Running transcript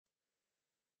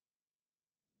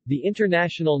The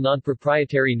International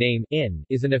Nonproprietary Name (IN)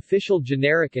 is an official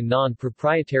generic and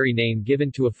non-proprietary name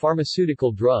given to a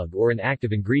pharmaceutical drug or an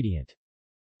active ingredient.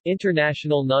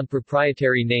 International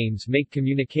non-proprietary names make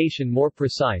communication more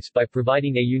precise by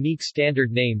providing a unique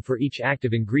standard name for each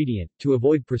active ingredient, to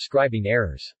avoid prescribing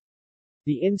errors.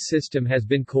 The IN system has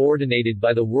been coordinated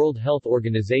by the World Health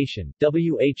Organization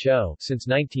 (WHO) since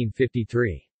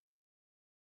 1953.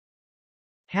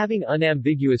 Having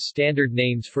unambiguous standard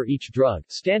names for each drug,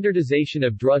 standardization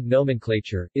of drug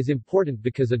nomenclature, is important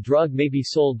because a drug may be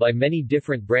sold by many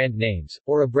different brand names,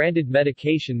 or a branded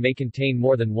medication may contain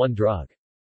more than one drug.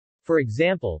 For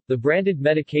example, the branded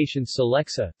medications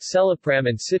Celexa, Celipram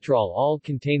and Citrol all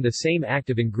contain the same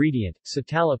active ingredient,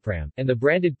 citalopram, and the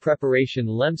branded preparation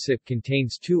Lemsip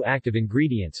contains two active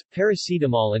ingredients,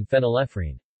 paracetamol and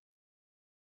phenylephrine.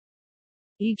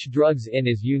 Each drug's IN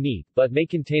is unique but may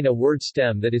contain a word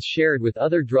stem that is shared with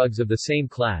other drugs of the same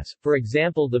class. For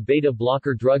example, the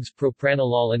beta-blocker drugs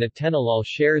propranolol and atenolol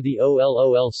share the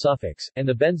OLOL suffix, and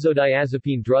the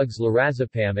benzodiazepine drugs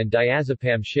lorazepam and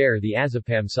diazepam share the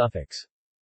azepam suffix.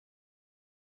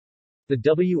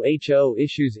 The WHO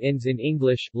issues INs in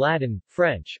English, Latin,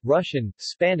 French, Russian,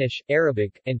 Spanish,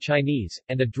 Arabic, and Chinese,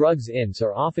 and a drug's INs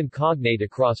are often cognate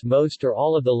across most or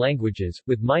all of the languages,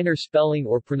 with minor spelling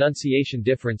or pronunciation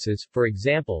differences. For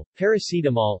example,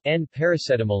 paracetamol N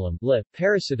paracetamolum,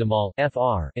 paracetamol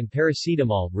FR, and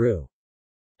paracetamol RU.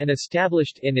 An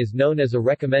established IN is known as a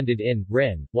recommended IN,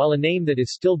 RIN, while a name that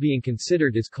is still being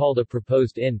considered is called a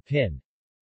proposed IN, PIN.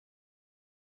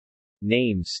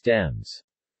 Name stems.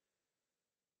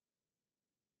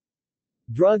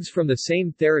 Drugs from the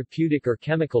same therapeutic or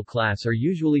chemical class are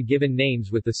usually given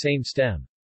names with the same stem.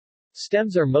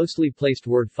 Stems are mostly placed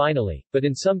word finally, but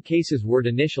in some cases word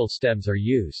initial stems are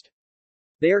used.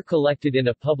 They are collected in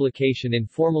a publication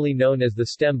informally known as the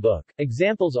stem book.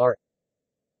 Examples are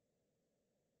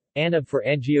ANAB for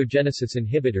angiogenesis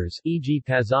inhibitors, e.g.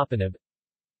 pazopanib,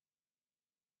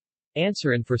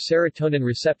 Anserin for serotonin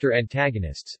receptor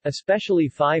antagonists, especially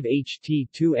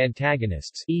 5-HT2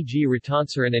 antagonists, e.g.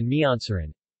 ritonserin and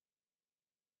meonserin.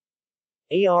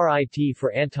 ARIT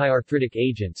for antiarthritic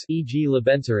agents, e.g.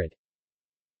 lebenzarit.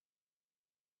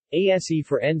 ASE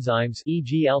for enzymes,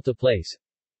 e.g. alteplase.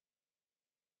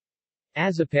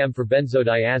 Azepam for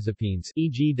benzodiazepines,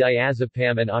 e.g.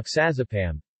 diazepam and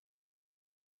oxazepam.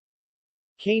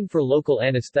 Caine for local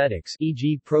anesthetics,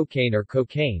 e.g. procaine or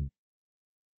cocaine.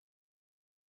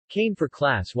 Caine for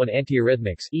class 1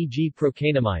 antiarrhythmics, e.g.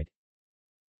 procainamide.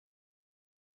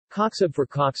 Coxib for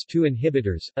COX-2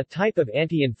 inhibitors, a type of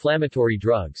anti-inflammatory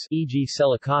drugs, e.g.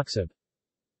 celecoxib.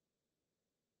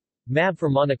 MAB for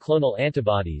monoclonal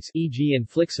antibodies, e.g.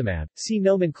 infliximab. See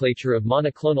nomenclature of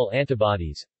monoclonal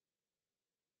antibodies.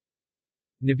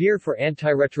 Navir for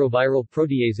antiretroviral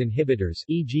protease inhibitors,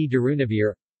 e.g.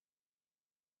 darunavir.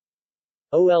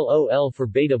 OLOL for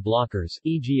beta blockers,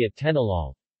 e.g.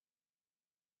 atenolol.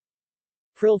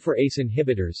 Pril for ACE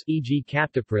inhibitors, e.g.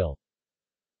 captopril.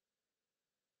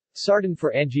 Sartan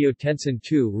for angiotensin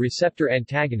II receptor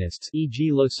antagonists,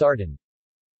 e.g. losartan.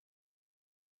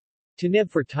 Tanib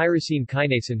for tyrosine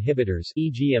kinase inhibitors,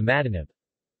 e.g. imatinib.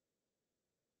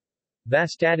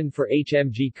 Vastatin for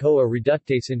HMG-CoA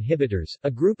reductase inhibitors, a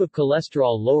group of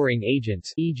cholesterol-lowering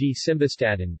agents, e.g.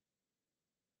 simvastatin.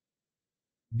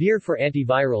 Vir for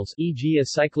antivirals, e.g.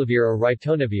 acyclovir or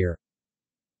ritonavir.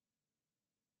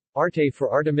 Arte for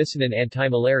artemisinin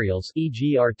antimalarials,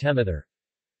 e.g. artemether.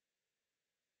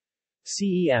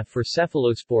 CEF for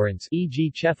cephalosporins,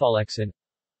 e.g. cefalexin.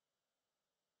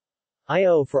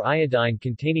 IO for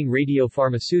iodine-containing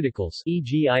radiopharmaceuticals,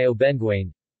 e.g.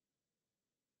 iobenguane.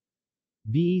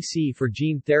 VEC for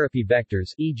gene therapy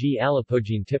vectors, e.g.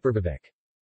 alipogene tipiravec.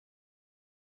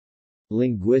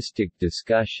 Linguistic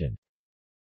discussion.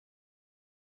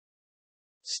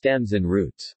 Stems and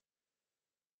roots.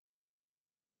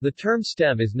 The term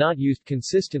stem is not used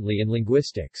consistently in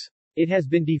linguistics. It has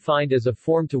been defined as a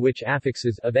form to which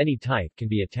affixes of any type can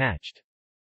be attached.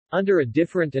 Under a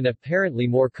different and apparently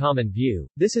more common view,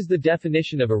 this is the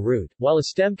definition of a root, while a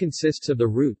stem consists of the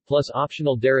root plus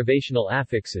optional derivational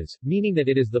affixes, meaning that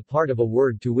it is the part of a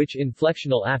word to which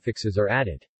inflectional affixes are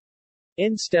added.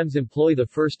 IN stems employ the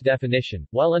first definition,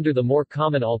 while under the more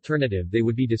common alternative they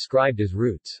would be described as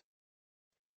roots.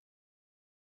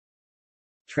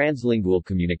 Translingual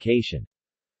communication.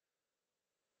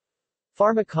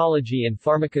 Pharmacology and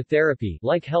pharmacotherapy,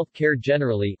 like healthcare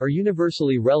generally, are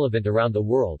universally relevant around the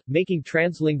world, making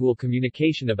translingual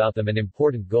communication about them an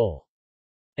important goal.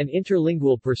 An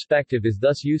interlingual perspective is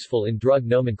thus useful in drug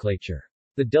nomenclature.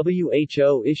 The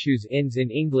WHO issues INs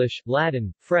in English,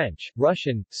 Latin, French,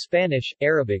 Russian, Spanish,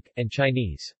 Arabic, and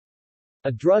Chinese.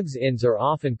 drug's INs are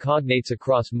often cognates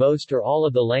across most or all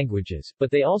of the languages, but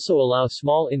they also allow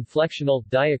small inflectional,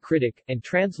 diacritic, and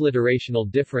transliterational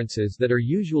differences that are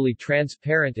usually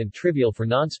transparent and trivial for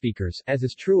non-speakers, as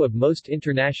is true of most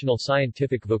international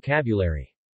scientific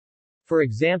vocabulary. For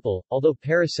example, although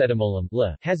paracetamol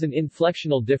has an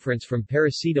inflectional difference from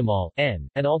paracetamol n,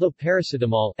 and although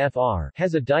paracetamol fr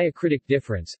has a diacritic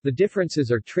difference, the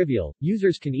differences are trivial,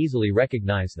 users can easily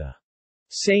recognize the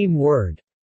same word.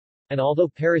 And although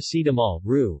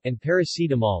paracetamol and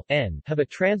paracetamol n have a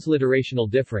transliterational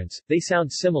difference, they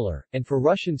sound similar, and for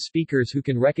Russian speakers who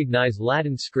can recognize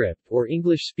Latin script or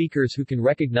English speakers who can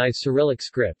recognize Cyrillic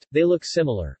script, they look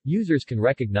similar. Users can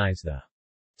recognize the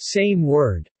same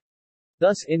word.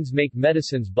 Thus INs make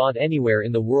medicines bought anywhere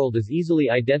in the world as easily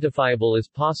identifiable as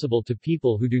possible to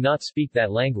people who do not speak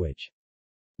that language.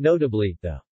 Notably,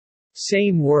 the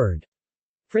same word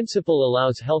principle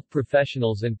allows health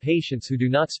professionals and patients who do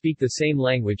not speak the same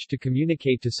language to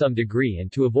communicate to some degree and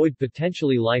to avoid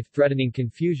potentially life-threatening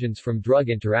confusions from drug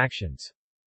interactions.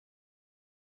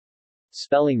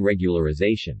 Spelling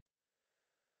regularization.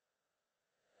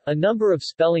 A number of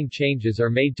spelling changes are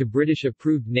made to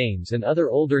British-approved names and other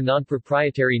older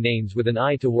non-proprietary names with an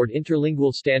eye toward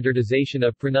interlingual standardization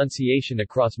of pronunciation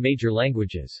across major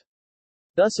languages.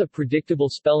 Thus a predictable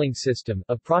spelling system,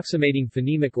 approximating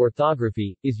phonemic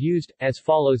orthography, is used, as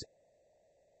follows.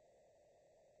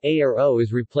 A or O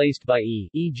is replaced by E,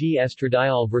 e.g.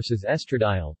 estradiol versus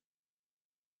estradiol.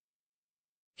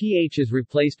 PH is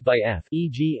replaced by F,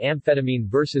 e.g. amphetamine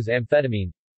versus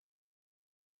amphetamine.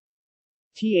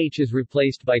 TH is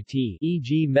replaced by T,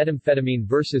 e.g. methamphetamine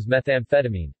versus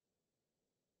methamphetamine.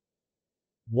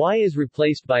 Y is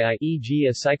replaced by I, e.g.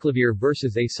 acyclovir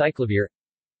versus acyclovir.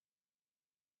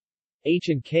 H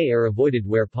and K are avoided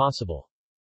where possible.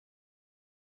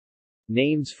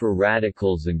 Names for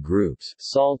radicals and groups,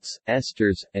 salts,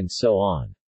 esters, and so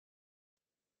on.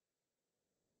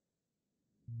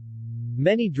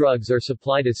 Many drugs are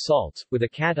supplied as salts, with a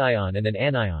cation and an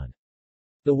anion.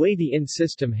 The way the IN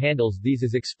system handles these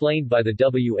is explained by the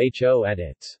WHO at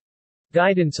its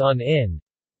Guidance on IN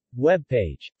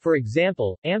webpage. For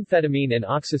example, amphetamine and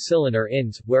oxacillin are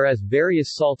INs, whereas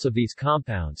various salts of these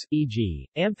compounds, e.g.,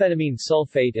 amphetamine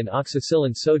sulfate and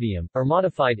oxacillin sodium, are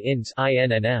modified INs,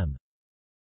 IN and M.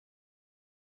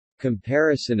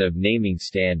 Comparison of naming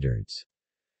standards.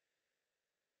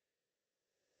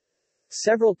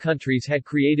 Several countries had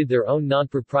created their own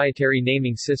non-proprietary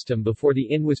naming system before the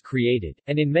IN was created,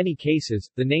 and in many cases,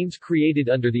 the names created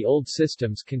under the old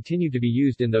systems continue to be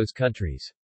used in those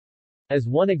countries. As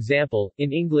one example,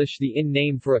 in English the IN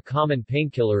name for a common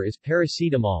painkiller is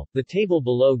paracetamol. The table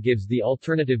below gives the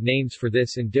alternative names for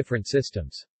this in different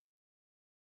systems.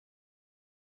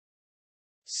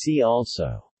 See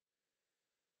also: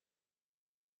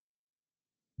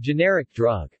 generic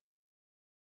drug.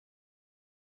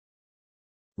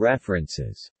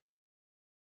 References.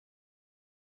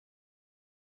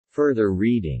 Further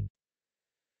reading.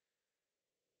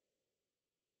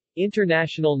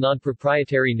 International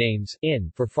Non-Proprietary Names (IN)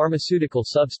 for Pharmaceutical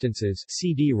Substances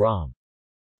CD-ROM.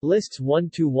 Lists 1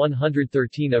 to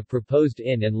 113 of proposed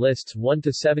IN and lists 1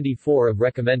 to 74 of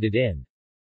recommended IN.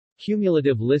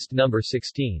 Cumulative list number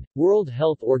 16. World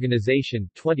Health Organization,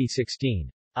 2016.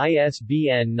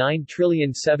 ISBN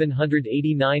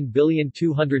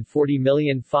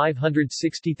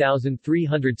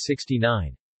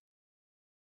 9789240560369.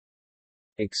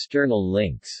 External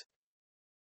links.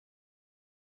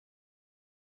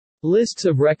 Lists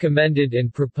of recommended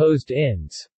and proposed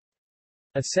INs.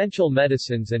 Essential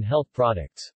medicines and health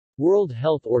products. World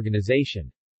Health Organization.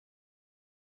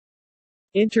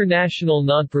 International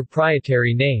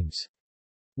Non-Proprietary Names.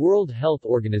 World Health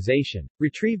Organization.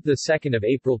 Retrieved 2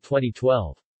 April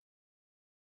 2012.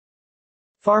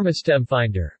 PharmaStem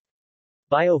Finder.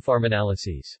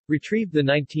 Biopharmanalyses. Retrieved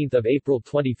 19 April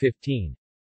 2015.